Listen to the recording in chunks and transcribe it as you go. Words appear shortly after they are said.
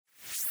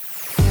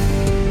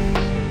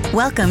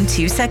Welcome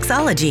to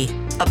Sexology,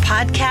 a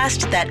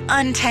podcast that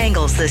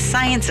untangles the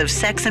science of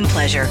sex and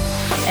pleasure.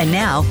 And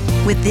now,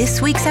 with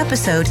this week's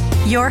episode,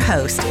 your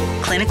host,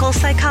 clinical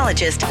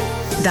psychologist,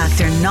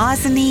 Dr.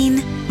 Nazanin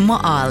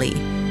Moali.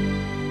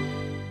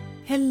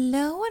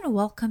 Hello and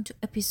welcome to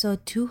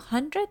episode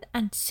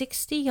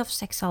 260 of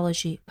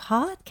Sexology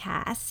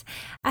Podcast.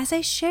 As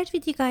I shared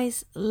with you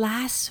guys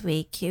last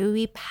week,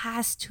 we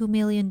passed 2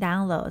 million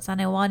downloads,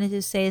 and I wanted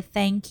to say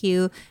thank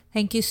you.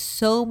 Thank you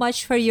so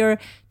much for your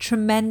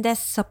tremendous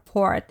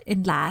support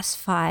in last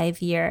 5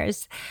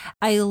 years.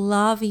 I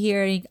love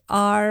hearing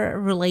our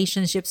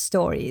relationship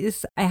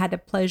stories. I had the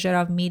pleasure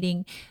of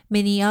meeting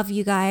many of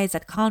you guys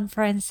at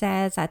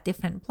conferences, at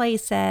different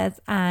places,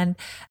 and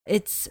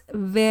it's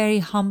very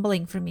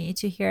humbling for me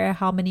to hear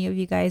how many of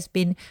you guys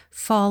been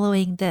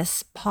following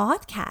this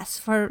podcast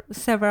for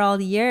several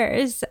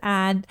years,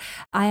 and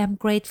I am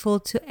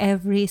grateful to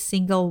every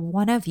single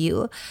one of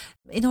you.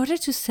 In order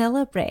to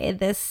celebrate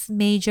this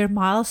major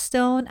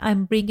milestone,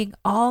 I'm bringing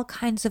all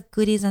kinds of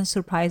goodies and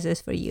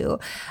surprises for you.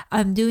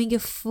 I'm doing a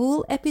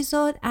full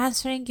episode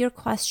answering your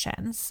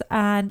questions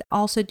and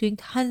also doing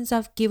tons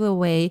of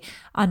giveaway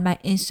on my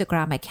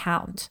Instagram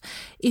account.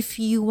 If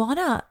you want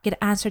to get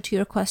answer to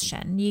your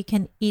question, you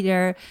can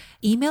either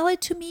email it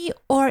to me,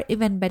 or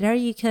even better,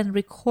 you can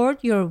record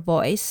your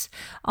voice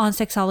on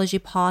Sexology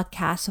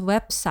Podcast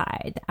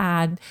website.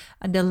 And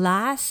on the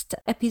last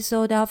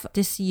episode of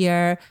this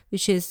year,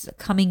 which is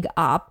coming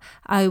up,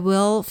 I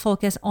will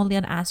focus only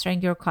on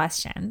answering your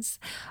questions.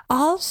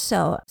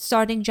 Also,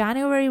 starting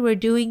January, we're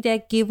doing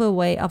the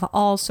giveaway of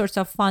all sorts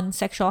of fun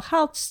sexual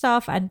health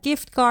stuff and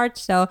gift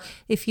cards. So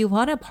if you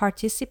want to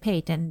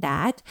participate in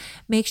that,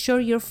 make sure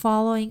you're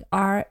following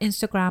our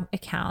Instagram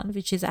account,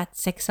 which is at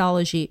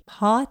Sexology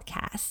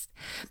Podcast.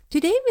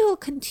 Today, we will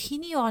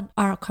continue on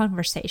our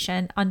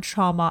conversation on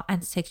trauma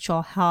and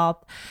sexual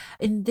health.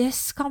 In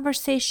this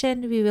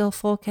conversation, we will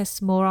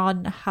focus more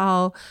on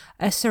how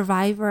a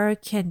survivor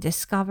can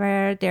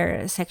discover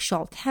their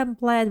sexual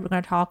template. We're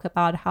going to talk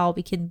about how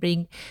we can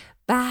bring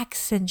back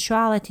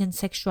sensuality and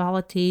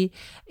sexuality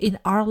in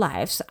our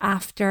lives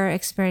after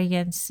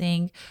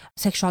experiencing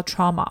sexual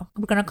trauma.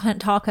 We're going to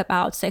talk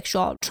about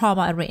sexual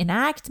trauma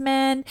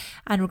reenactment,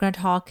 and we're going to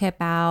talk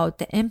about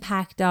the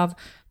impact of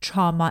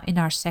trauma in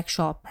our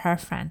sexual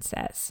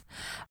preferences.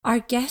 Our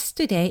guest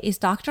today is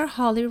Dr.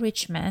 Holly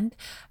Richmond.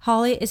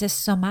 Holly is a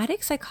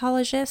somatic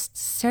psychologist,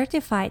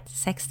 certified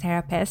sex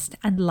therapist,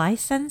 and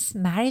licensed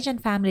marriage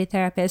and family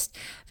therapist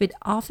with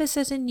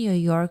offices in New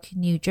York,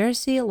 New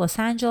Jersey, Los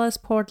Angeles,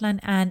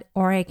 Portland, and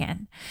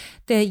Oregon.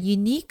 The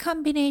unique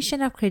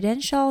combination of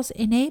credentials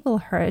enable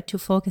her to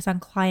focus on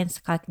clients'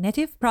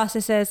 cognitive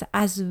processes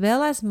as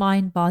well as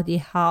mind-body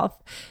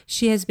health.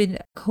 She has been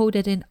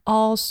quoted in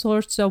all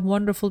sorts of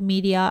wonderful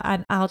media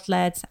and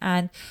outlets,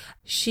 and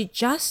she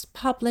just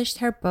published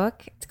her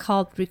book. It's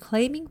called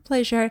Reclaiming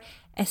Pleasure,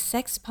 a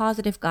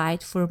sex-positive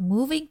guide for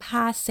moving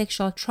past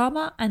sexual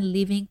trauma and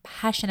living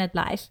passionate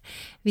life.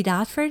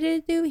 Without further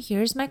ado,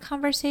 here's my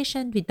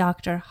conversation with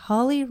Dr.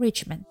 Holly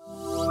Richmond.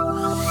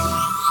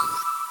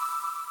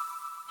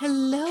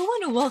 Hello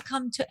and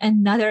welcome to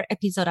another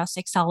episode of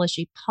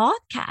Sexology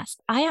Podcast.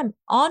 I am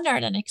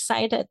honored and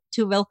excited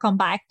to welcome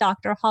back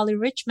Dr. Holly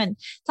Richmond.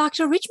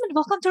 Dr. Richmond,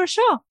 welcome to our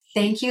show.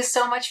 Thank you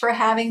so much for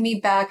having me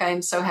back.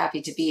 I'm so happy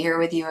to be here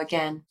with you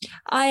again.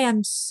 I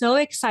am so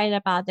excited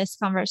about this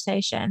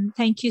conversation.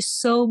 Thank you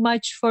so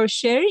much for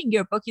sharing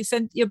your book. You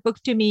sent your book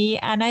to me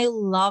and I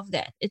loved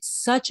it. It's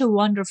such a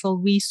wonderful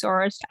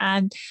resource.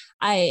 And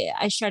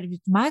I shared it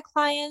with my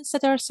clients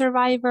that are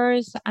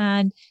survivors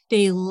and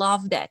they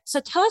loved it. So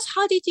tell us,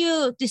 how did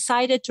you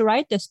decide to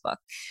write this book?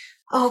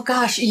 Oh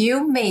gosh,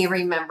 you may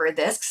remember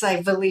this because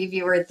I believe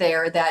you were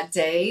there that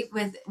day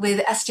with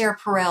Esther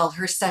Perel,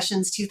 her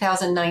Sessions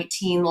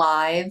 2019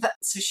 live.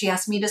 So she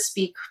asked me to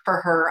speak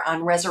for her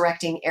on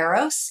resurrecting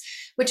Eros,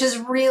 which is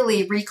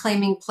really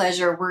reclaiming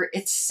pleasure, where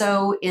it's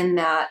so in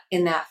that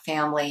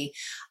family.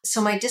 So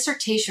my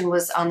dissertation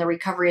was on the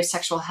recovery of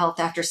sexual health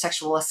after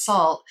sexual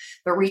assault,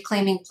 but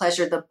Reclaiming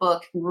Pleasure, the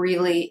book,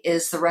 really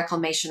is the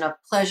reclamation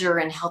of pleasure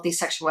and healthy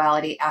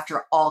sexuality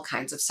after all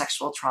kinds of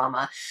sexual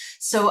trauma.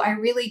 So I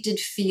really did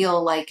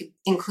feel like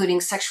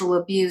including sexual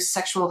abuse,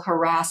 sexual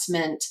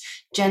harassment,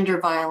 gender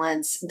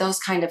violence, those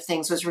kind of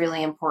things was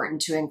really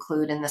important to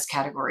include in this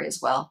category as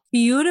well.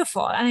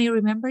 Beautiful. And I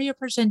remember your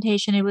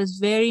presentation. It was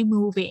very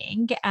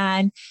moving,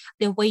 and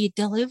the way you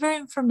deliver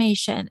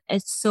information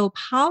is so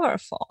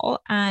powerful.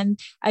 And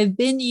I've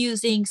been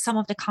using some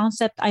of the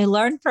concept I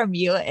learned from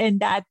you in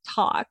that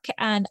talk.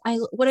 And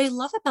what I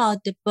love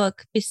about the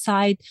book,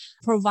 beside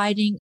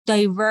providing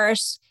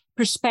diverse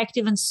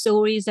perspective and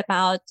stories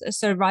about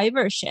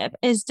survivorship,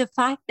 is the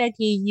fact that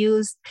you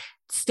used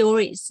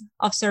stories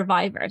of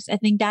survivors. I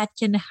think that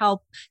can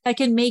help, that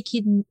can make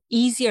it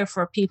easier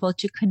for people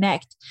to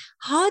connect.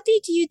 How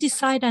did you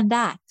decide on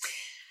that?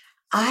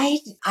 I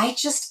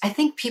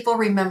think people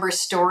remember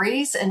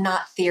stories and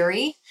not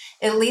theory.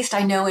 At least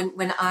I know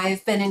when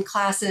I've been in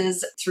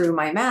classes through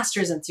my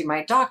master's and through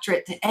my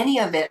doctorate, any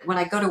of it, when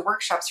I go to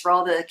workshops for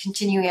all the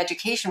continuing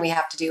education we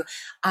have to do,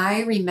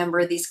 I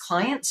remember these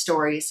client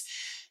stories.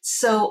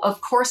 So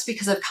of course,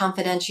 because of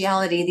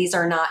confidentiality, these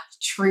are not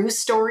true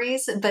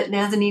stories, but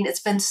Nazanin, it's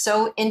been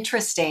so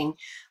interesting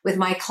with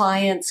my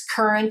clients,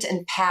 current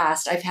and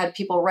past. I've had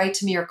people write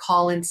to me or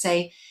call and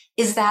say,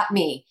 is that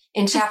me?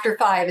 In chapter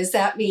 5, is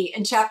that me?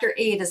 In chapter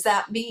 8, is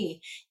that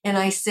me? And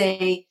I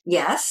say,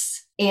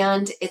 yes.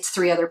 And it's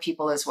 3 other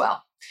people as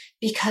well.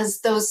 Because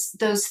those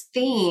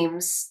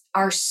themes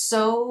are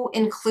so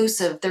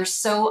inclusive. They're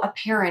so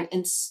apparent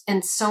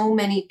in so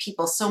many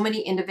people, so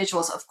many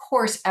individuals. Of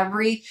course,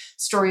 every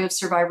story of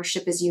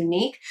survivorship is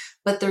unique,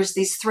 but there's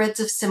these threads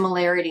of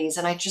similarities.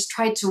 And I just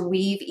tried to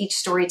weave each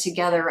story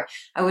together.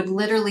 I would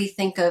literally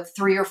think of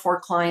 3 or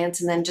 4 clients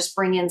and then just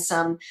bring in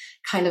some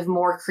kind of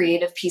more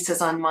creative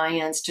pieces on my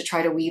ends to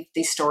try to weave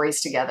these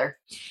stories together.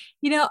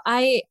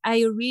 I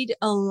read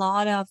a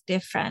lot of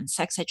different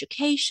sex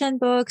education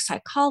books,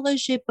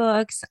 psychology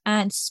books,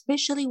 and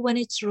especially when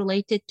it's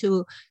related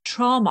to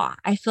trauma,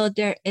 I feel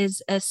there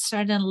is a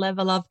certain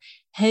level of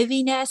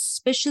heaviness,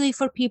 especially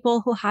for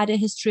people who had a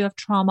history of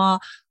trauma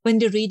when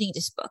they're reading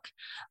this book.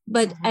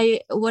 But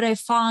what I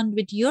found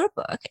with your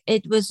book,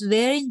 it was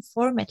very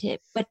informative,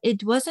 but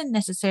it wasn't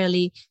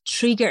necessarily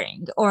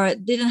triggering or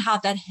didn't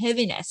have that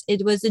heaviness.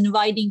 It was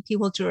inviting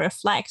people to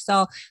reflect.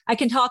 So I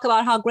can talk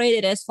about how great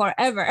it is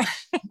forever.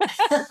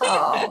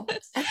 Oh.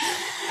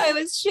 I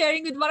was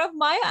sharing with one of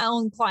my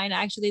own clients,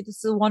 actually. This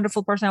is a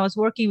wonderful person I was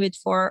working with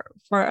for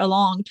a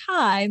long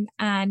time.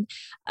 And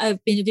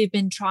we've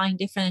been trying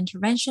different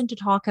intervention to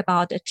talk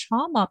about the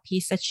trauma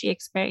piece that she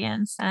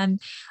experienced.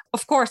 And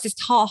of course,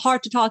 it's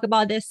hard to talk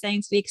about these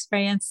things. We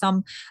experienced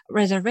some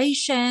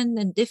reservation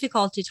and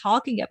difficulty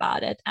talking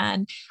about it.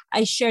 And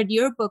I shared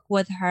your book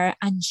with her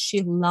and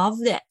she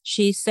loved it.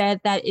 She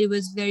said that it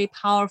was very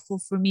powerful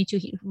for me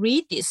to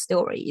read these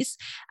stories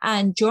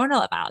and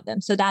journal about them.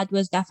 So that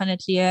was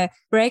definitely a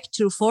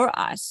breakthrough for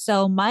us.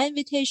 So my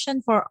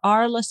invitation for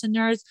our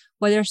listeners,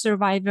 whether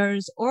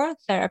survivors or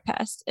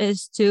therapists,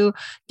 is to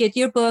get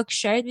your book,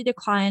 share it with your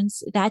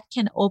clients. That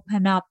can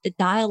open up the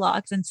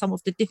dialogues and some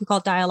of the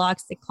difficult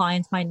dialogues the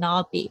clients might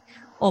not be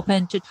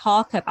open to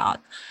talk about.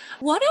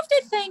 One of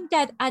the things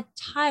that at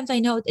times, I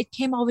know it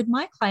came out with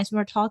my clients, we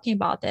were talking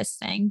about this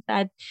thing,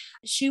 that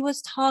she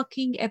was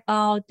talking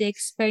about the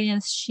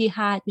experience she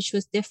had, which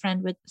was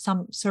different with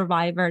some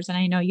survivors. And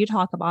I know you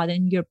talk about it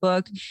in your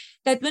book,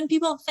 that when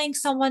people think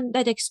someone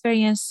that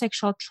experienced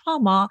sexual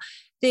trauma,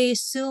 they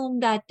assume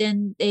that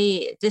then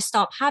they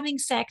stop having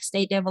sex,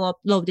 they develop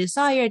low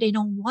desire, they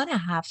don't want to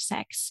have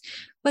sex.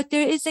 But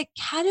there is a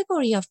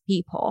category of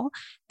people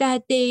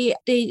that they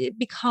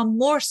become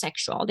more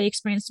sexual, they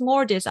experience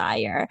more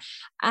desire,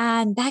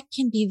 and that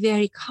can be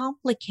very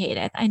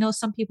complicated. I know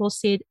some people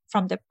see it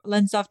from the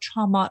lens of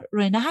trauma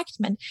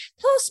reenactment.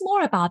 Tell us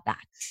more about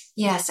that.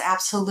 Yes,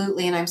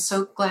 absolutely. And I'm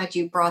so glad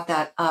you brought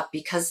that up,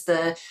 because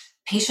the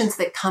patients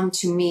that come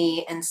to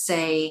me and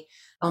say,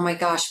 oh my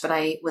gosh, but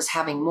I was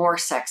having more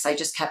sex. I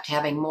just kept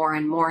having more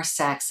and more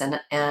sex.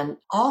 And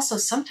also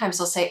sometimes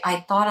they'll say,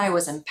 I thought I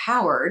was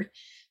empowered,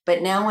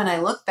 but now when I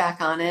look back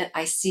on it,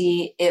 I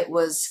see it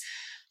was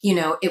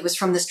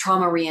from this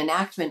trauma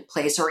reenactment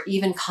place, or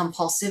even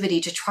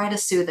compulsivity to try to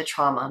soothe the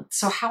trauma.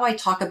 So how I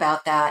talk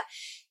about that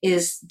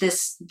is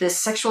this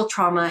sexual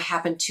trauma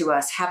happened to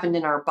us, happened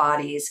in our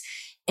bodies.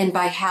 And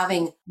by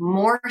having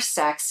more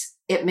sex,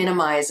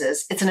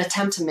 it's an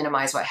attempt to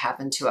minimize what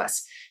happened to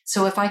us.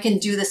 So if I can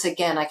do this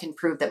again, I can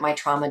prove that my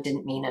trauma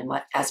didn't mean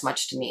as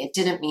much to me. It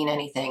didn't mean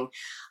anything.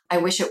 I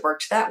wish it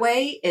worked that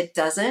way. It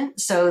doesn't.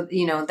 So,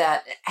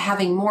 that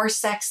having more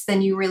sex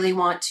than you really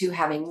want to,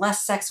 having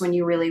less sex when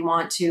you really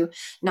want to,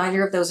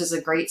 neither of those is a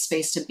great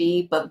space to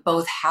be, but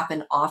both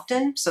happen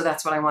often. So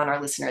that's what I want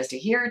our listeners to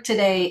hear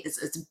today.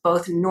 It's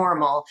both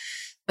normal,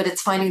 but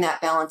it's finding that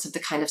balance of the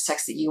kind of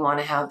sex that you want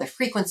to have, the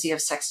frequency of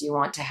sex you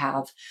want to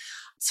have.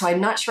 So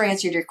I'm not sure I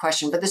answered your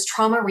question, but this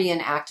trauma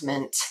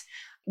reenactment,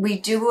 we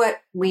do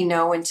what we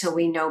know until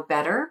we know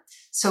better.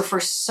 So for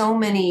so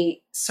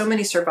many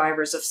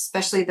survivors,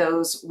 especially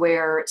those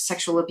where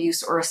sexual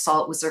abuse or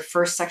assault was their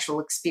first sexual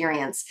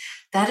experience,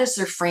 that is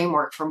their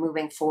framework for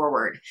moving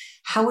forward.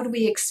 How would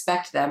we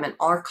expect them in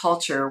our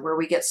culture, where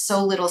we get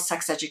so little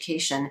sex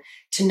education,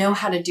 to know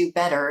how to do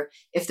better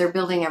if they're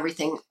building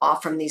everything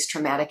off from these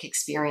traumatic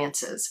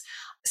experiences?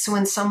 So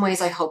in some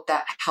ways, I hope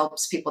that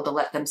helps people to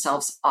let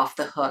themselves off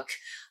the hook.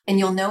 And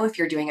you'll know if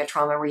you're doing a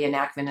trauma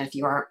reenactment if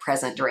you aren't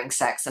present during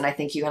sex. And I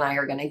think you and I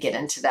are going to get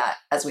into that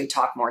as we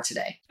talk more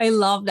today. I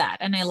love that.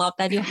 And I love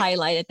that you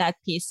highlighted that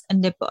piece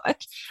in the book.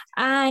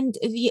 And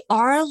we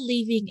are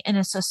living in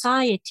a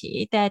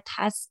society that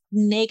has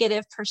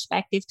negative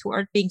perspective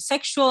toward being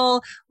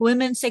sexual,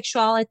 women's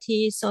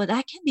sexuality. So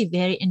that can be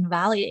very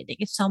invalidating.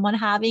 If someone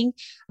having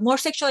more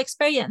sexual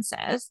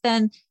experiences,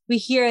 then we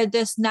hear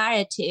this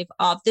narrative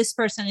of this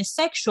person is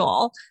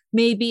sexual,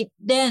 maybe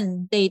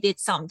then they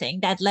did something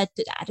that led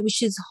to that.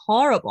 which is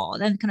horrible.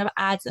 Then kind of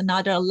adds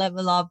another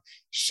level of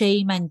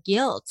shame and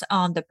guilt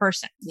on the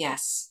person.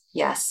 Yes.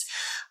 Yes.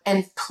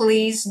 And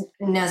please,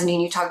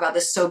 Nazanin, you talk about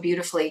this so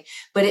beautifully,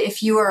 but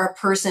if you are a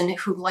person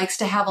who likes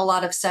to have a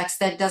lot of sex,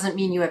 that doesn't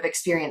mean you have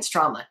experienced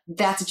trauma.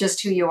 That's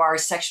just who you are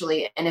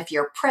sexually. And if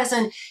you're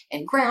present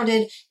and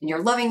grounded and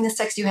you're loving the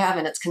sex you have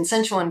and it's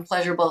consensual and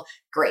pleasurable,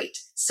 great.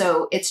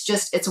 So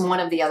it's one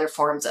of the other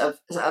forms of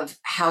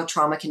how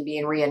trauma can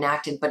be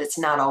reenacted, but it's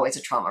not always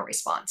a trauma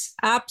response.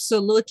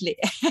 Absolutely.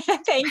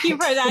 Thank you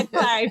for that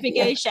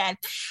clarification.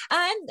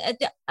 And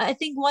I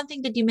think one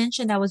thing that you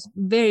mentioned that was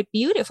very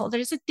beautiful,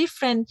 there's a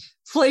different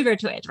flavor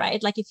to it,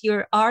 right? Like if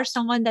you are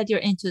someone that you're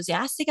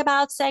enthusiastic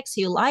about sex,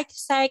 you like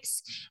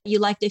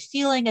the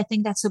feeling, I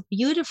think that's a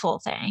beautiful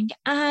thing.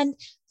 And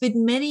with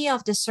many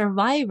of the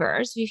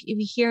survivors, we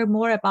hear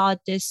more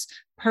about this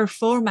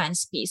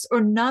performance piece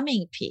or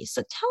numbing piece.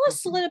 So tell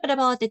us a little bit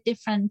about the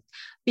difference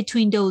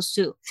between those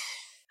two.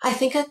 I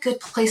think a good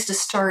place to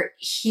start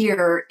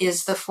here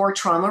is the 4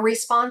 trauma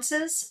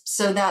responses.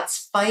 So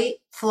that's fight,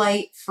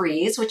 flight,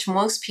 freeze, which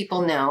most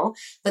people know,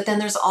 but then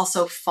there's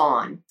also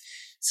fawn.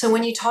 So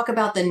when you talk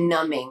about the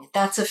numbing,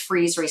 that's a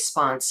freeze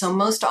response. So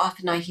most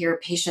often I hear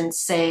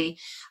patients say,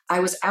 I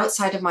was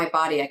outside of my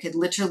body. I could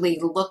literally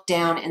look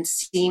down and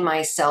see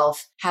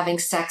myself having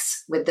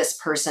sex with this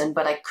person,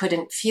 but I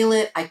couldn't feel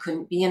it. I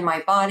couldn't be in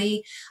my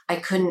body. I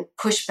couldn't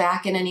push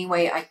back in any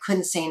way. I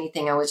couldn't say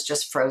anything. I was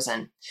just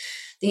frozen.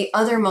 The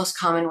other most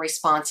common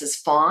response is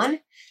fawn.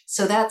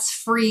 So that's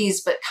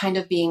freeze, but kind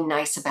of being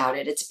nice about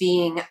it. It's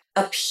being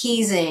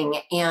appeasing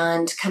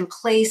and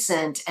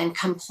complacent and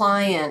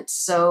compliant.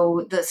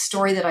 So the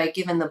story that I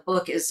give in the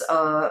book is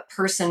a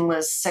person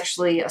was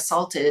sexually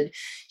assaulted.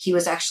 He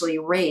was actually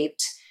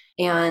raped.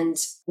 And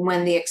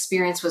when the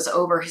experience was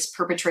over, his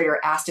perpetrator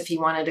asked if he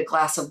wanted a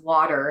glass of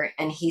water.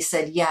 And he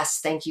said, yes,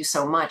 thank you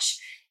so much.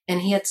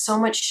 And he had so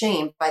much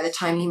shame by the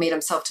time he made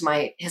himself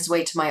his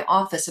way to my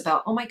office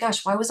about, oh my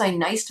gosh, why was I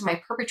nice to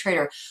my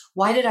perpetrator?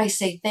 Why did I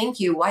say thank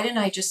you? Why didn't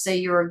I just say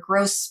you're a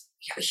gross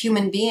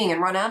human being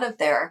and run out of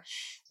there?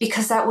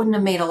 Because that wouldn't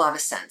have made a lot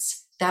of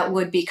sense. That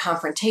would be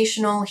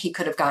confrontational. He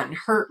could have gotten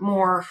hurt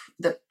more.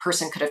 The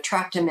person could have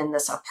trapped him in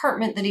this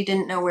apartment that he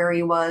didn't know where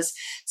he was.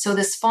 So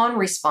this fawn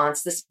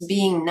response, this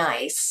being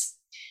nice,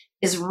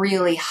 is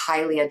really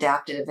highly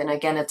adaptive. And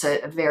again, it's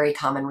a very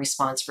common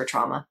response for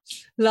trauma.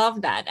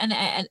 Love that.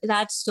 And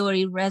that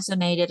story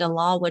resonated a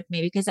lot with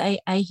me because I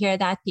hear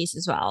that piece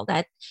as well,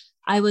 that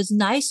I was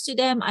nice to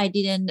them. I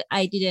didn't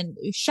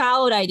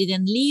shout. I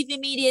didn't leave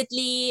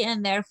immediately.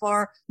 And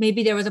therefore,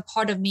 maybe there was a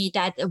part of me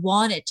that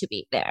wanted to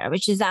be there,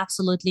 which is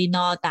absolutely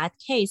not that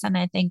case. And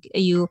I think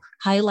you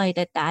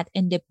highlighted that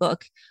in the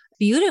book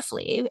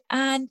beautifully.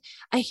 And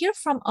I hear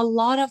from a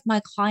lot of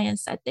my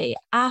clients that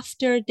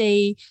after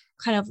they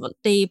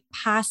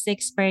pass the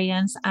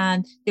experience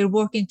and they're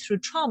working through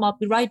trauma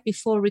right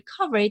before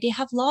recovery, they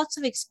have lots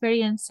of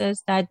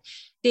experiences that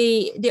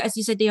they, as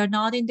you said, they are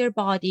not in their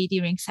body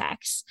during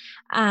sex.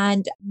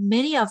 And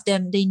many of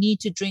them, they need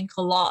to drink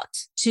a lot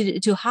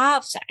to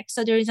have sex.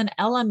 So there is an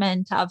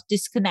element of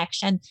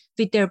disconnection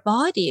with their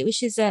body,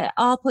 which is the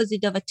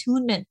opposite of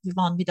attunement we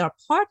want with our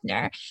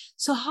partner.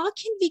 So how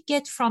can we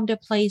get from the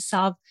place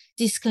of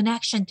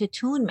disconnection to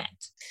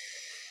attunement?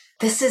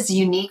 This is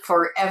unique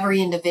for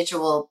every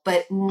individual,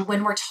 but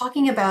when we're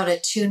talking about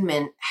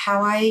attunement,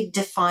 how I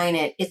define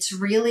it, it's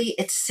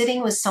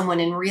sitting with someone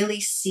and really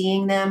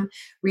seeing them,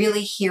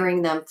 really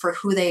hearing them for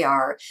who they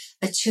are.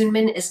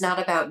 Attunement is not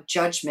about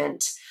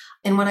judgment.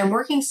 And when I'm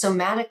working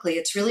somatically,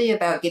 it's really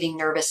about getting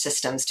nervous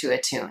systems to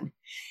attune.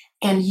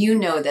 And you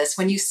know this,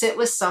 when you sit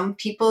with some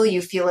people,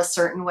 you feel a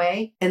certain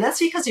way. And that's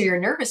because of your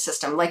nervous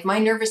system. Like my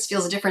nervous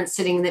feels different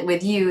sitting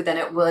with you than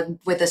it would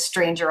with a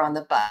stranger on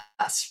the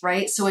bus,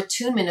 right? So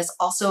attunement is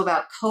also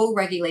about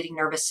co-regulating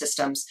nervous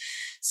systems.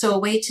 So a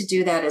way to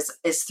do that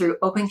is through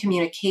open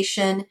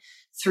communication,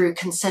 through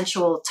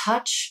consensual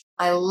touch.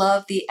 I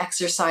love the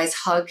exercise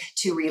hug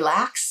to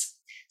relax.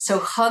 So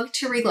hug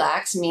to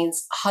relax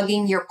means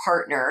hugging your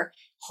partner,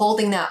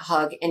 holding that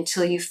hug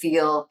until you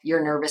feel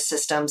your nervous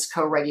systems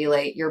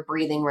co-regulate, your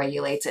breathing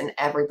regulates, and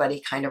everybody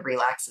kind of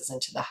relaxes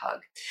into the hug.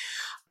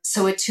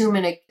 So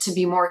attunement, to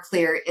be more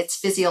clear, it's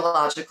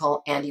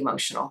physiological and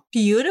emotional.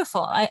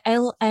 Beautiful. I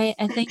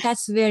think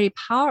that's very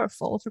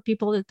powerful for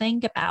people to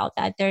think about,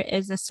 that there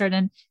is a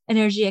certain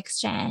energy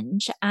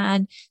exchange.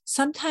 And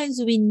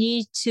sometimes we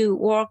need to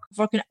work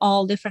in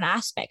all different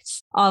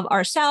aspects of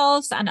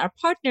ourselves and our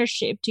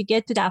partnership to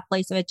get to that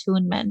place of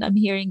attunement. I'm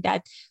hearing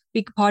that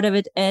big part of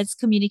it is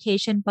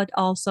communication, but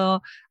also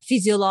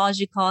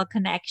physiological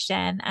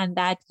connection and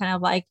that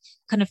kind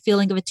of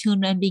feeling of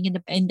attunement, being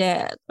in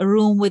the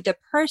room with the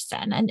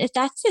person. And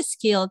that's a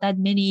skill that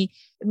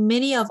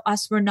many of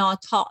us were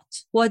not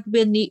taught. When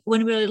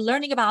we're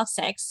learning about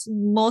sex,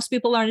 most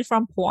people learn it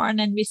from porn,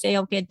 and we say,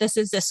 okay, this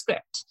is the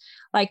script.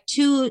 Like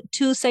two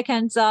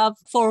seconds of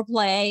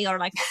foreplay or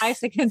like 5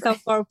 seconds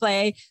of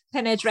foreplay,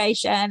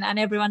 penetration, and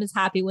everyone is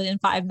happy within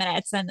 5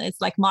 minutes, and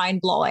it's like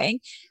mind blowing.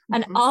 Mm-hmm.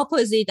 And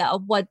opposite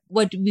of what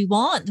we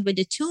want with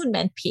the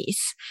attunement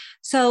piece.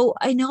 So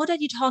I know that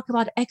you talk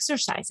about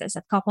exercises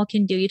that couple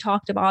can do. You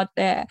talked about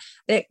the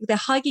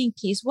hugging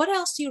piece. What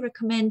else do you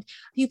recommend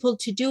people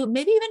to do,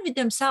 maybe even with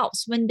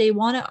themselves, when they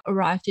want to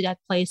arrive to that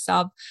place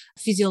of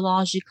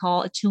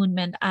physiological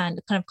attunement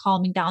and kind of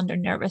calming down their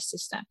nervous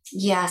system?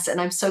 Yes.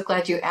 And I'm so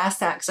glad you asked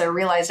that, because I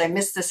realized I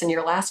missed this in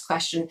your last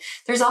question.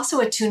 There's also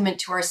attunement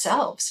to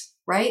ourselves,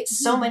 right? Mm-hmm.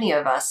 So many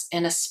of us,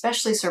 and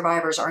especially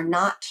survivors, are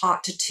not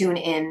taught to tune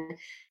in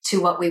to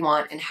what we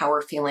want and how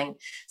we're feeling.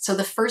 So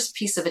the first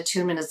piece of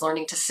attunement is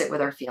learning to sit with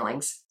our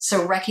feelings.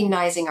 So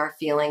recognizing our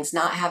feelings,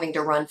 not having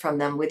to run from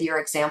them, with your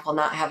example,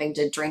 not having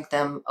to drink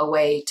them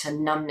away to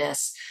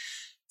numbness,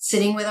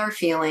 sitting with our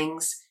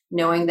feelings,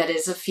 knowing that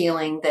it's a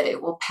feeling, that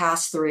it will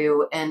pass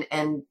through, and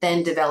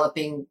then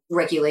developing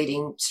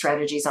regulating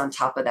strategies on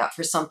top of that.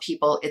 For some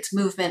people, it's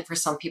movement. For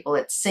some people,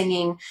 it's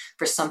singing.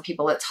 For some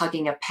people, it's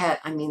hugging a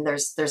pet. I mean,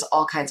 there's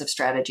all kinds of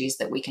strategies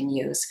that we can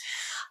use.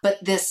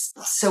 But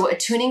so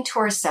attuning to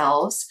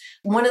ourselves,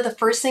 one of the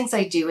first things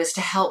I do is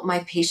to help my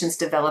patients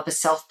develop a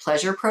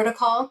self-pleasure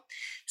protocol.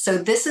 So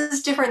this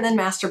is different than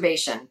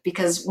masturbation,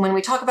 because when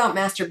we talk about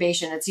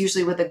masturbation, it's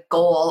usually with a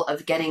goal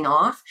of getting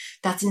off.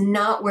 That's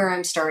not where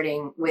I'm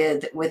starting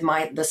with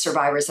the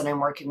survivors that I'm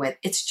working with.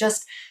 It's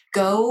just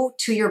go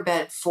to your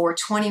bed for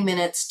 20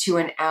 minutes to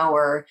an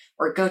hour,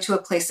 or go to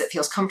a place that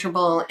feels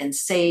comfortable and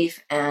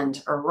safe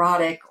and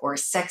erotic or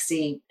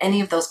sexy, any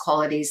of those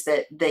qualities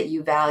that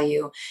you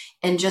value.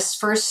 And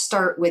just first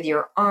start with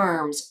your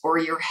arms or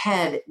your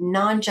head,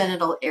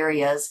 non-genital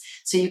areas,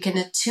 so you can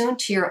attune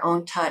to your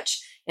own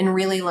touch and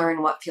really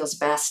learn what feels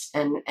best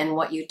and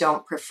what you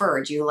don't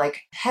prefer. Do you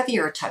like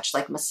heavier touch,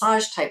 like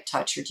massage type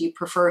touch, or do you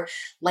prefer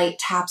light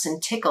taps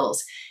and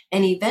tickles?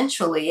 And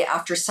eventually,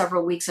 after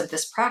several weeks of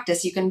this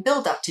practice, you can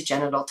build up to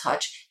genital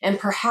touch and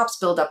perhaps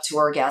build up to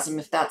orgasm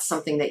if that's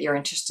something that you're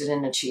interested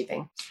in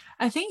achieving.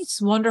 I think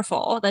it's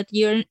wonderful that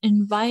you're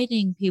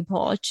inviting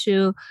people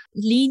to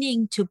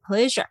leaning to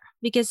pleasure,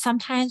 because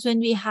sometimes when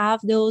we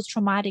have those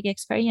traumatic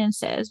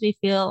experiences, we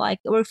feel like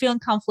we're feeling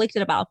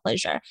conflicted about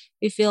pleasure.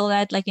 We feel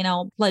that, like,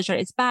 pleasure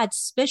is bad,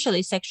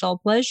 especially sexual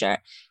pleasure.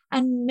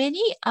 And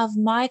many of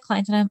my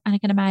clients, and I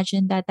can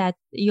imagine that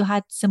you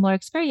had similar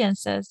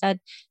experiences, that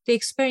they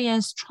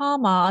experience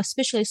trauma,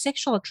 especially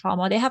sexual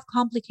trauma. They have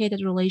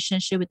complicated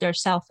relationship with their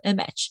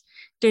self-image.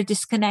 They're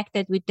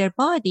disconnected with their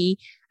body.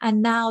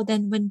 And now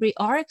then when we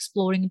are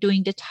exploring,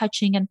 doing the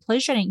touching and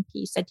pleasuring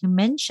piece that you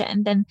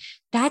mentioned, then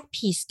that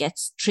piece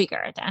gets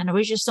triggered and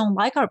we just don't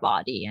like our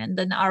body. And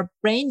then our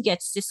brain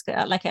gets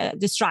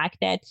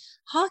distracted.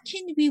 How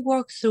can we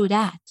work through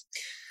that?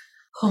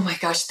 Oh my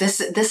gosh, this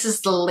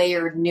is the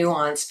layered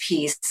nuance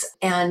piece.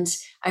 And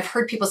I've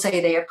heard people say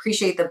they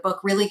appreciate the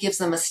book, really gives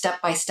them a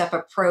step-by-step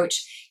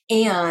approach.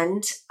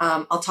 And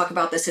I'll talk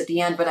about this at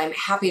the end, but I'm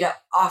happy to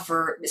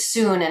offer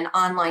soon an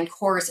online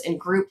course and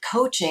group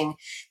coaching,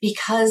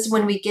 because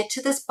when we get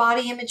to this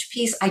body image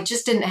piece, I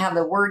just didn't have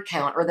the word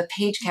count or the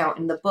page count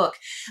in the book,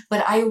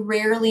 but I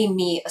rarely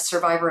meet a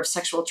survivor of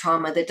sexual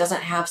trauma that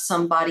doesn't have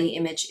some body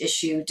image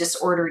issue,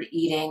 disordered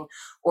eating,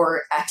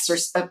 or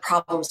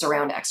problems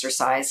around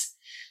exercise.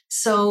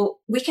 So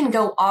we can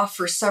go off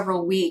for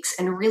several weeks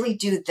and really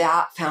do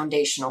that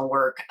foundational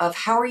work of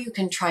how are you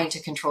trying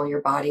to control your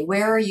body?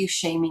 Where are you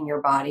shaming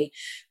your body?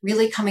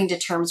 Really coming to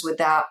terms with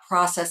that,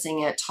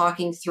 processing it,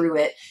 talking through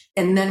it.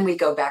 And then we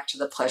go back to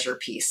the pleasure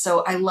piece.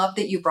 So I love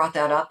that you brought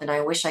that up. And I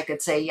wish I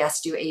could say,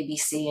 yes, do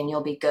ABC and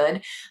you'll be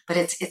good. But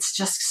it's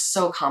just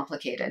so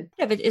complicated.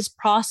 Part of it is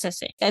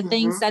processing the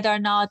things that are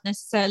not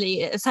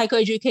necessarily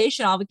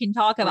psychoeducational. We can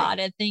talk about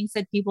it, things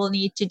that people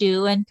need to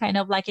do and kind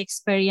of like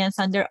experience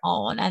on their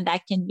own. And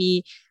that can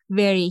be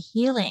very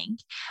healing.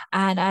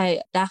 And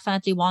I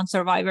definitely want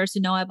survivors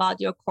to know about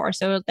your course.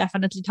 So we'll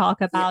definitely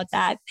talk about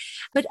that.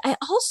 But I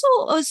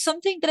also,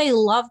 something that I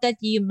love that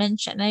you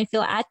mentioned, and I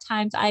feel at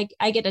times I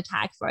get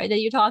attacked for it, that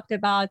you talked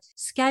about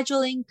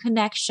scheduling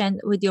connection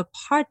with your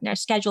partner,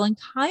 scheduling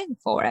time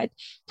for it.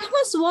 Tell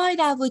us why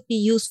that would be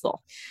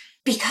useful.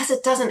 Because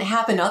it doesn't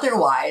happen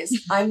otherwise.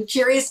 I'm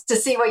curious to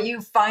see what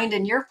you find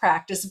in your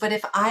practice. But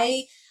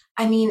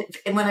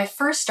when I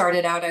first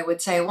started out, I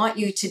would say, I want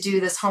you to do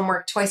this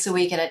homework twice a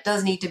week and it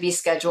does need to be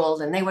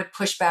scheduled. And they would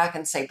push back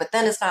and say, but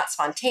then it's not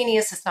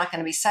spontaneous. It's not going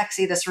to be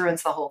sexy. This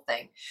ruins the whole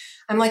thing.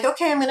 I'm like,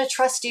 okay, I'm going to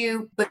trust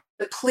you, but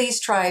please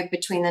try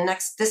between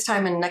this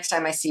time and next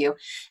time I see you.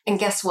 And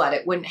guess what?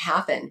 It wouldn't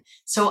happen.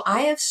 So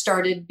I have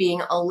started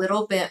being a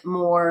little bit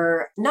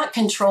more, not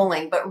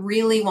controlling, but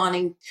really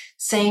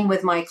saying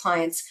with my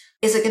clients,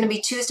 is it going to be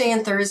Tuesday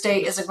and Thursday?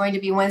 Is it going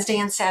to be Wednesday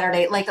and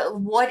Saturday? Like,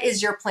 what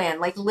is your plan?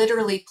 Like,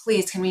 literally,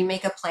 please, can we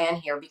make a plan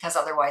here? Because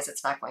otherwise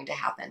it's not going to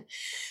happen.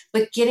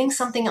 But getting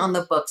something on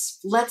the books,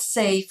 let's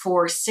say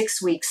for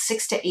 6 weeks,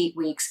 6 to 8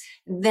 weeks,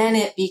 then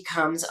it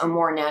becomes a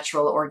more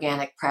natural,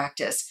 organic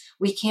practice.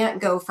 We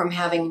can't go from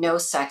having no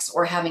sex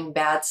or having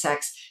bad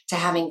sex to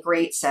having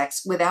great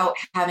sex without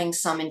having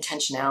some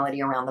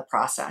intentionality around the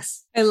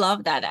process. I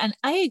love that. And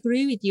I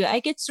agree with you. I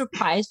get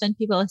surprised when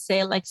people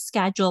say like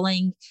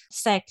scheduling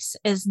sex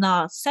is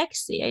not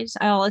sexy.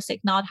 I always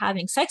think not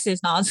having sex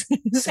is not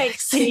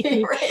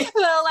sexy. Right.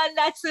 Well, and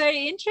that's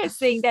very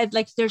interesting that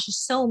like there's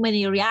just so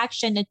many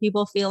reaction that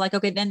people feel like,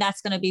 okay, then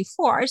that's going to be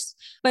forced.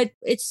 But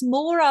it's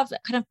more of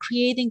kind of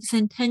creating this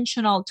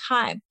intentional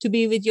time to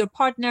be with your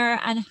partner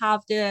and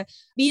have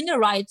be in the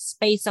right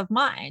space of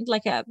mind.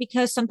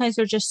 Because sometimes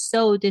we're just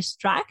so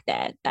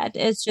distracted that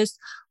it's just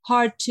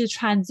hard to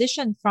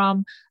transition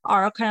from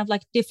our kind of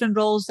like different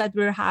roles that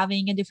we're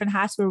having and different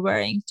hats we're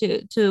wearing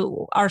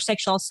to our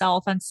sexual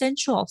self and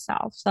sensual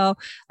self. So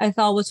I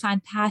thought it was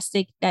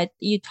fantastic that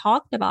you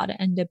talked about it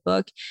in the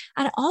book.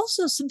 And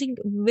also something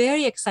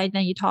very exciting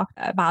that you talked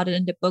about it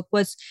in the book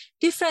was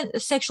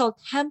different sexual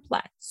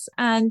templates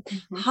and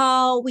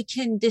how we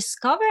can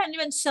discover and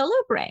even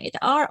celebrate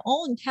our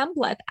own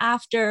template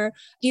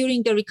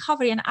during the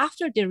recovery and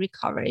after the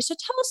recovery. So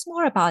tell us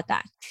more about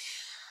that.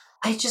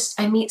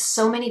 I meet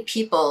so many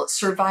people,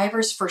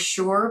 survivors for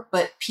sure,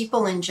 but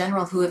people in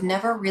general who have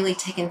never really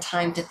taken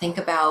time to think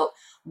about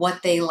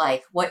what they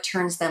like, what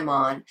turns them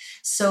on.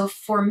 So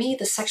for me,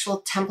 the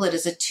sexual template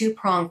is a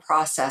two-pronged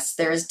process.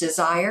 There is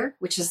desire,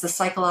 which is the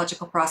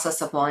psychological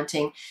process of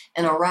wanting,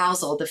 and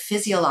arousal, the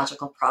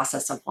physiological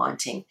process of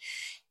wanting.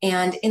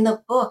 And in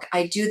the book,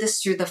 I do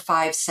this through the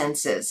five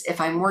senses.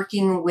 If I'm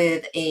working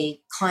with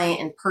a client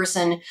in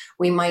person,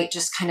 we might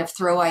just kind of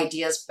throw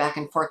ideas back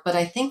and forth. But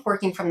I think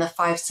working from the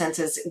five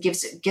senses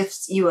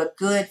gives you a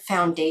good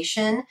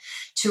foundation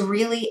to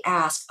really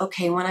ask,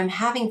 okay, when I'm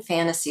having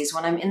fantasies,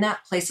 when I'm in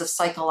that place of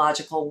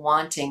psychological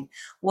wanting,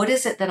 what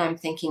is it that I'm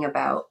thinking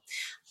about?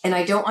 And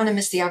I don't want to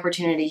miss the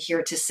opportunity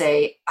here to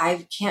say,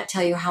 I can't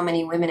tell you how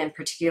many women in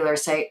particular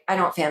say, I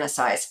don't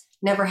fantasize.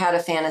 Never had a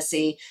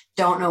fantasy,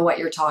 don't know what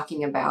you're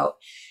talking about.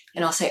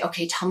 And I'll say,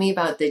 okay, tell me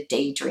about the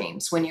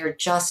daydreams. When you're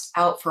just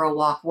out for a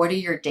walk, what are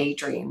your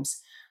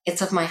daydreams?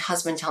 It's of my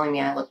husband telling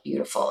me I look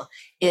beautiful.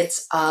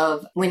 It's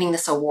of winning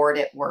this award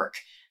at work.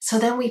 So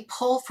then we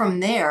pull from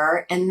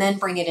there and then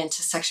bring it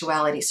into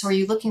sexuality. So are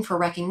you looking for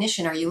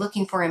recognition? Are you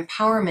looking for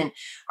empowerment?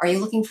 Are you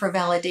looking for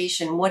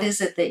validation? What is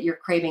it that you're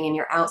craving in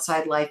your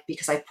outside life?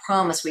 Because I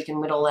promise we can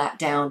whittle that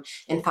down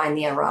and find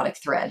the erotic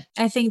thread.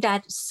 I think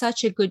that's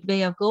such a good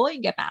way of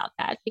going about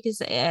that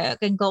because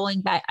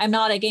going back, I'm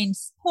not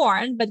against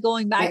porn, but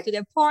going back to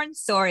the porn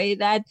story,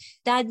 that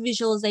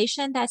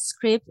visualization, that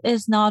script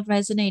is not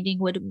resonating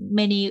with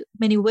many,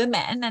 many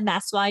women. And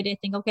that's why they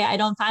think, okay, I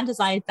don't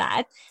fantasize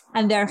that.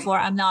 And therefore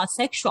I'm not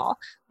sexual.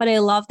 But I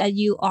love that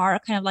you are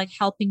kind of like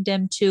helping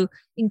them to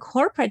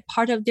incorporate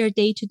part of their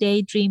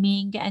day-to-day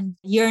dreaming and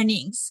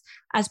yearnings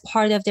as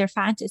part of their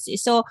fantasy.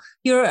 So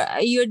you're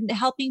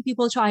helping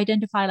people to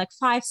identify like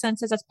five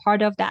senses as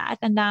part of that.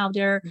 And now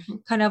they're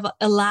kind of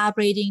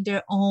elaborating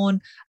their own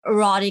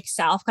erotic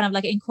self, kind of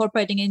like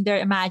incorporating in their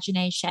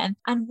imagination.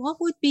 And what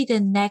would be the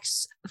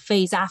next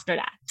phase after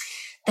that?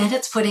 Then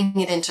it's putting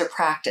it into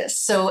practice.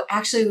 So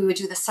actually we would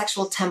do the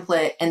sexual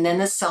template and then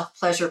the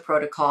self-pleasure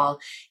protocol.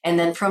 And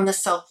then from the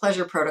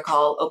self-pleasure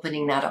protocol,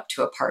 opening that up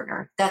to a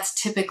partner. That's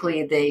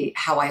typically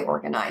how I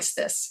organize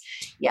this.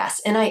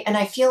 Yes. And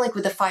I feel like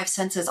with the five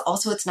senses,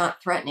 also it's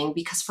not threatening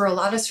because for a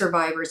lot of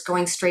survivors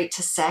going straight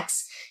to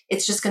sex,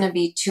 it's just going to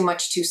be too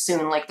much too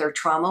soon, like their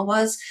trauma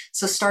was.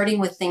 So starting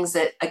with things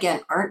that,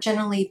 again, aren't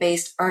generally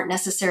based, aren't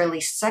necessarily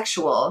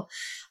sexual.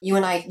 You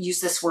and I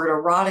use this word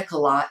erotic a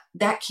lot.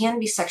 That can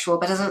be sexual,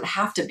 but it doesn't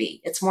have to be.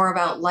 It's more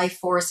about life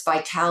force,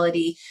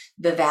 vitality,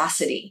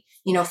 vivacity,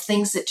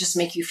 things that just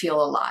make you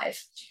feel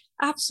alive.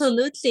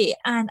 Absolutely.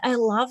 And I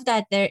love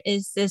that there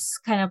is this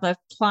kind of a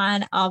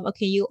plan of,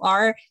 okay, you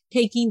are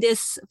taking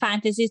this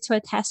fantasy to a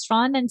test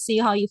run and see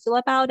how you feel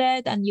about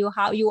it. And you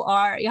have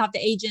the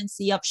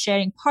agency of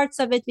sharing parts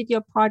of it with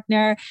your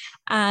partner.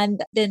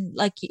 And then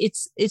like,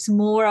 it's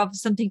more of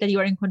something that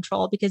you're in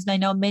control because I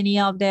know many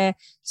of the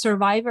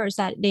survivors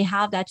that they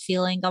have that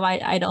feeling of,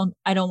 I don't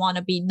want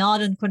to be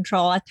not in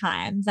control at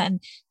times, and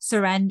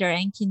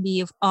surrendering can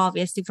be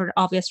obviously for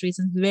obvious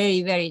reasons,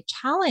 very, very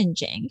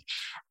challenging.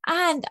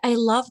 And I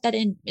love that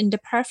in the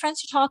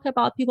preference, you talk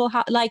about people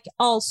have like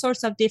all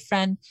sorts of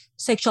different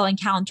sexual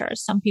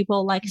encounters. Some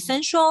people like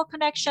sensual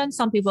connection,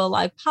 some people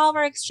like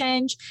power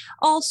exchange,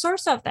 all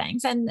sorts of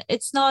things. And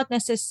it's not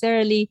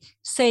necessarily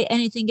say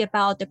anything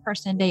about the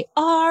person they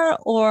are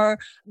or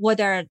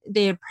whether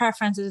their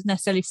preference is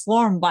necessarily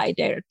formed by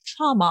their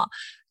trauma.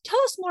 Tell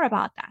us more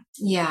about that.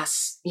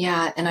 Yes.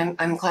 Yeah. And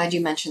I'm glad you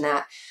mentioned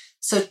that.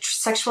 So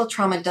sexual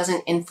trauma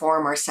doesn't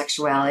inform our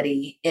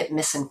sexuality. It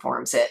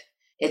misinforms it.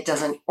 It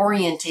doesn't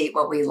orientate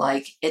what we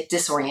like. It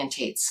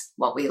disorientates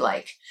what we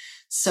like.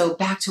 So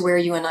back to where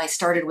you and I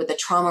started with the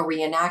trauma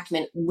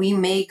reenactment, we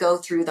may go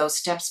through those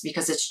steps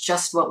because it's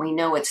just what we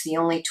know. It's the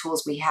only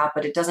tools we have,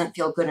 but it doesn't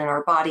feel good in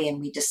our body and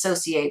we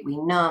dissociate, we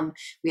numb,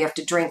 we have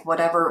to drink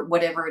whatever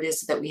it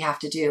is that we have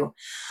to do.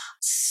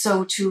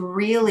 So to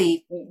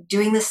really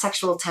doing the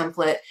sexual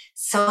template,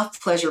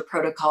 self-pleasure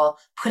protocol,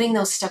 putting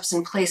those steps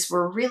in place,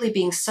 we're really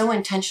being so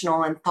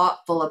intentional and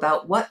thoughtful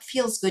about what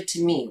feels good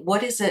to me.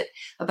 What is it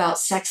about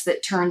sex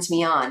that turns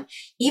me on?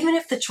 Even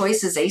if the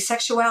choice is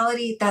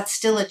asexuality, that's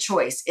still a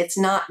choice. It's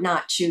not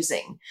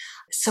choosing.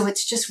 So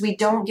it's just, we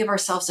don't give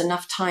ourselves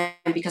enough time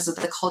because of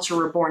the culture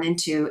we're born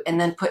into, and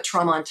then put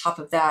trauma on top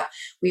of that.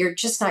 We are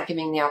just not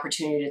giving the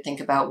opportunity to think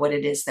about what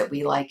it is that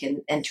we like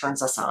and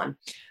turns us on.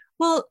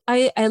 Well,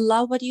 I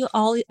love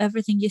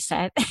everything you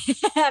said.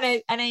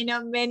 and I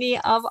know many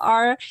of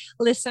our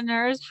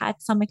listeners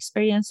had some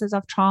experiences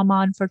of trauma,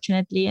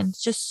 unfortunately, and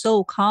it's just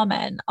so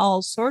common,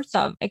 all sorts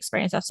of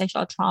experience of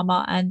sexual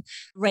trauma and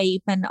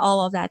rape and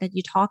all of that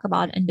you talk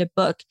about in the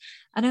book.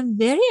 And I'm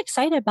very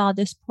excited about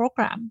this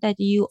program that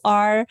you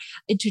are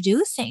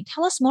introducing.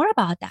 Tell us more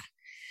about that.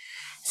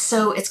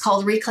 So it's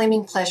called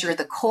Reclaiming Pleasure,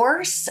 the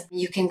course.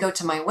 You can go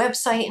to my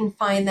website and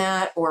find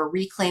that, or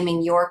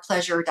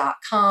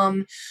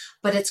reclaimingyourpleasure.com.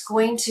 But it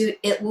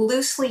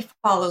loosely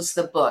follows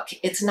the book.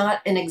 It's not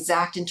an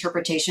exact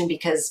interpretation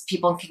because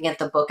people can get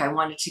the book. I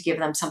wanted to give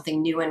them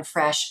something new and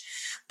fresh.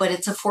 But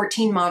it's a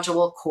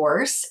 14-module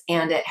course,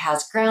 and it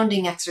has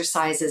grounding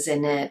exercises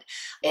in it.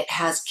 It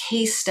has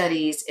case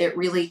studies. It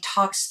really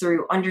talks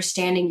through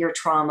understanding your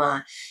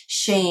trauma,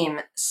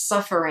 shame,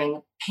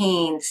 suffering,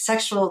 pain,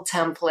 sexual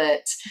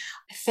template,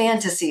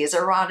 fantasies,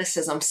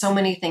 eroticism, so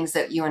many things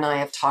that you and I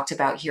have talked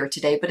about here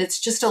today, but it's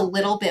just a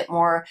little bit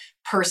more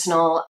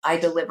personal. I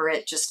deliver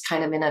it just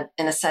kind of in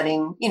a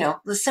setting,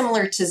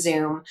 similar to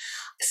Zoom.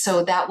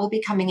 So that will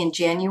be coming in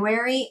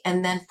January.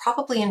 And then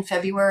probably in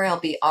February, I'll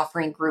be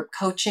offering group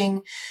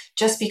coaching,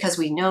 just because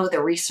we know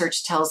the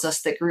research tells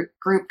us that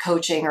group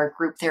coaching or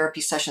group therapy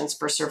sessions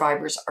for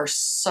survivors are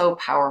so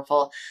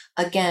powerful.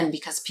 Again,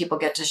 because people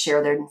get to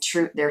share their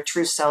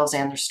true selves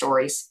and their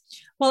stories.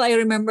 Well, I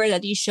remember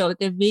that you showed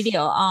the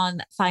video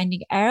on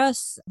Finding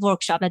Eros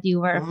workshop that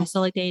you were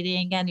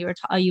facilitating, and you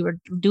were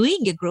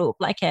doing a group,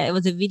 it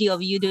was a video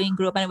of you doing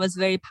group, and it was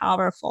very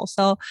powerful.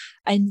 So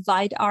I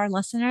invite our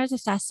listeners,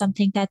 if that's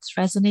something that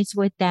resonates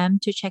with them,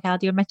 to check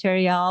out your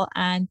material.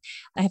 And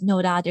I have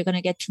no doubt you're going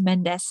to get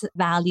tremendous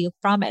value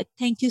from it.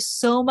 Thank you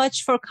so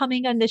much for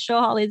coming on the show,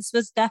 Holly. This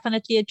was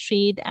definitely a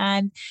treat.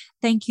 And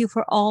thank you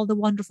for all the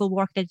wonderful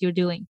work that you're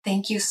doing.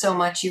 Thank you so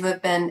much. You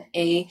have been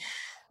a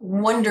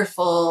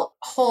wonderful,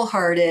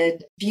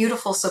 wholehearted,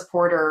 beautiful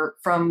supporter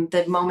from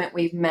the moment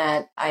we've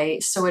met. I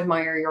so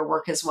admire your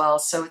work as well.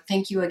 So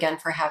thank you again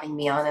for having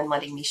me on and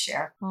letting me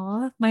share.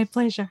 Oh, my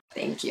pleasure.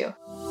 Thank you.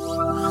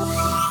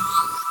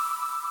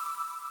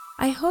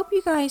 I hope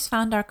you guys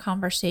found our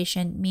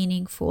conversation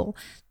meaningful.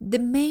 The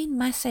main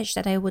message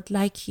that I would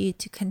like you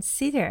to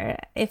consider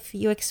if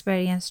you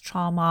experience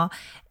trauma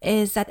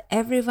is that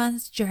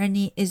everyone's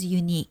journey is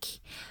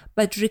unique.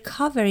 But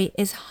recovery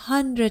is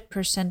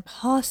 100%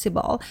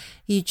 possible.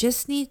 You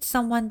just need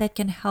someone that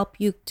can help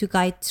you to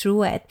guide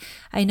through it.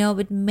 I know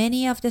with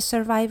many of the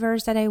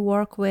survivors that I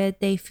work with,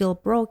 they feel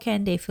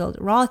broken, they feel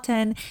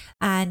rotten,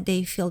 and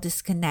they feel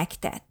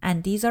disconnected.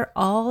 And these are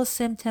all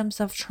symptoms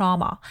of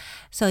trauma.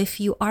 So if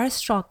you are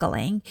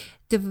struggling,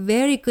 the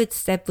very good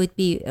step would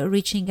be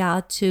reaching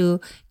out to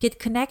get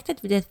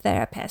connected with a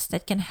therapist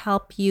that can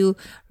help you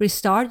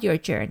restart your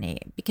journey.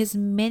 Because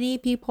many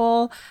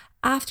people,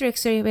 after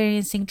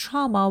experiencing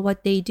trauma,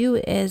 what they do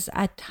is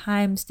at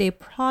times they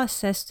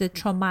process the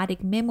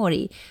traumatic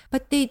memory,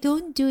 but they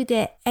don't do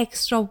the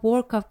extra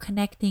work of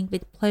connecting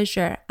with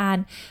pleasure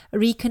and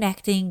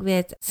reconnecting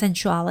with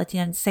sensuality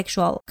and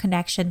sexual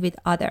connection with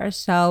others.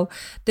 So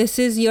this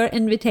is your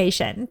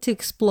invitation to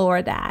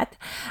explore that.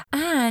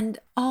 And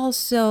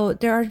also,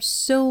 there are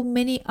so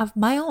many of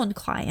my own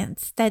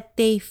clients that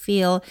they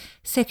feel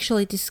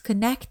sexually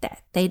disconnected.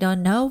 They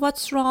don't know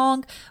what's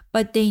wrong,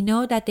 but they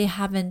know that they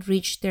haven't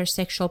reached their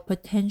sexual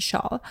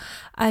potential.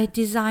 I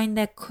designed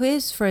a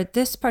quiz for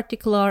this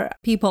particular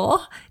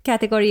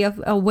category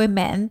of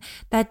women,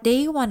 that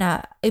they want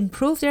to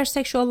improve their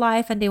sexual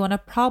life and they want to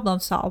problem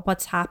solve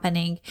what's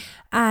happening.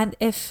 And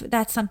if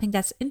that's something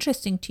that's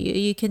interesting to you,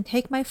 you can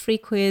take my free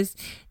quiz.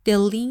 The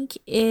link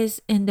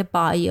is in the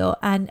bio.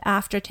 And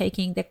after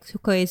taking the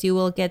quiz, you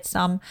will get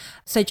some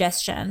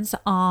suggestions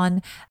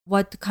on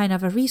what kind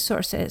of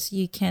resources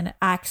you can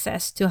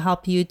access to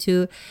help you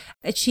to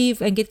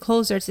achieve and get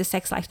closer to the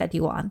sex life that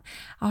you want.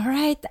 All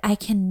right. I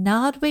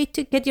cannot wait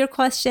to get your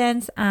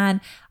questions,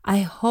 and I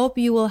hope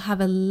you will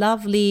have a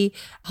lovely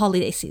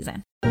holiday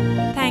season.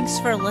 Thanks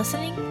for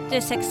listening to the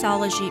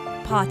Sexology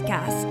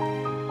Podcast.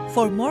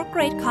 For more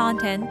great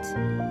content,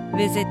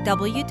 visit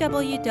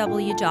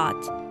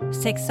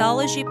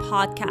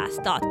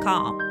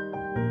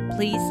www.sexologypodcast.com.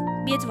 Please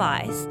be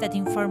advised that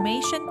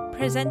information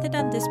presented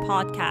on this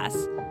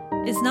podcast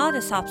is not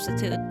a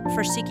substitute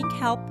for seeking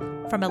help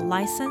from a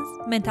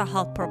licensed mental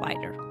health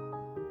provider.